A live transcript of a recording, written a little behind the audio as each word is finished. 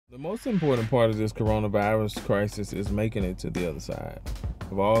The most important part of this coronavirus crisis is making it to the other side.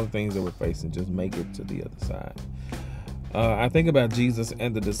 Of all the things that we're facing, just make it to the other side. I think about Jesus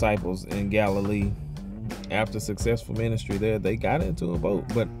and the disciples in Galilee. After successful ministry there, they got into a boat.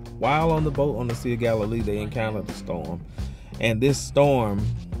 But while on the boat on the Sea of Galilee, they encountered a storm. And this storm,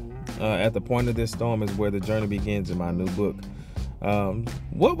 at the point of this storm, is where the journey begins in my new book.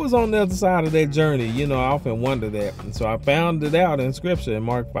 What was on the other side of that journey? You know, I often wonder that. And so I found it out in scripture in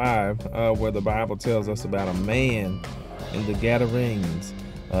Mark 5, where the Bible tells us about a man in the Gadarenes.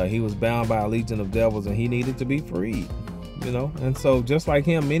 He was bound by a legion of devils and he needed to be freed, you know. And so just like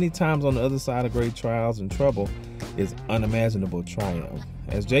him, many times on the other side of great trials and trouble is unimaginable triumph.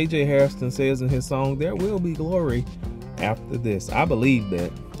 As J.J. Harrison says in his song, there will be glory after this. I believe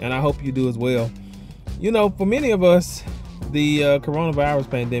that, and I hope you do as well. You know, for many of us, the coronavirus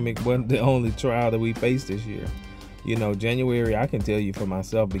pandemic wasn't the only trial that we faced this year. You know, January, I can tell you for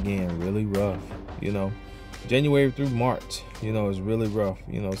myself, began really rough. You know, January through March, you know, is really rough,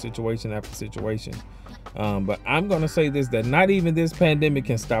 you know, situation after situation. But I'm going to say this, that not even this pandemic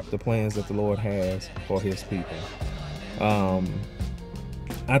can stop the plans that the Lord has for his people. I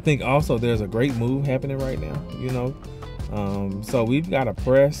think also there's a great move happening right now, you know. So we've got to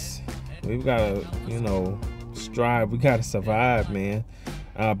press, we've got to, you know, strive, we got to survive, man.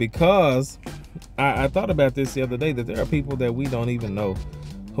 Because I thought about this the other day, that there are people that we don't even know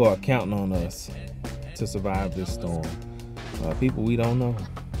who are counting on us to survive this storm. People we don't know,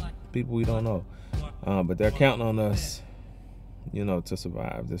 but they're counting on us, you know, to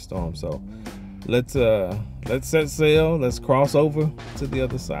survive this storm. So let's set sail, let's cross over to the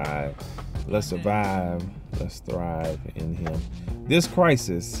other side, let's survive, let's thrive in him. This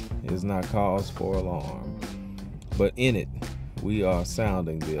crisis is not cause for alarm, but in it we are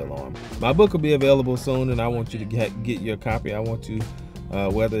sounding the alarm. My book will be available soon, and I want you to get your copy. I want you,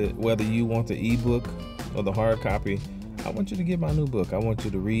 whether you want the ebook or the hard copy, I want you to get my new book. I want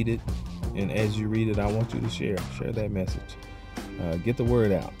you to read it, and as you read it, I want you to share that message. Get the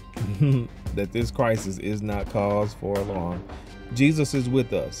word out that this crisis is not cause for alarm. Jesus is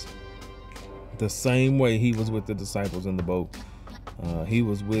with us the same way he was with the disciples in the boat. He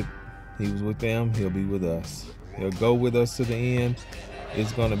was with them. He'll be with us. He'll go with us to the end.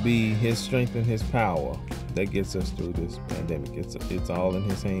 It's going to be his strength and his power that gets us through this pandemic. It's all in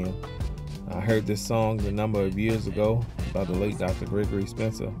his hand. I heard this song a number of years ago by the late Dr. Gregory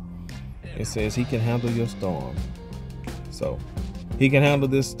Spencer. It says he can handle your storm. So he can handle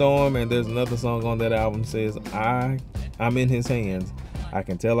this storm. And there's another song on that album that says I'm in his hands. I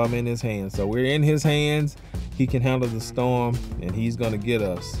can tell I'm in his hands. So we're in his hands. He can handle the storm, and he's going to get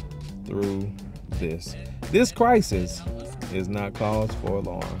us through this. This crisis is not cause for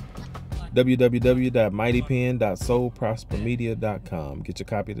alarm. www.mightypen.soulprospermedia.com. Get your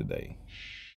copy today.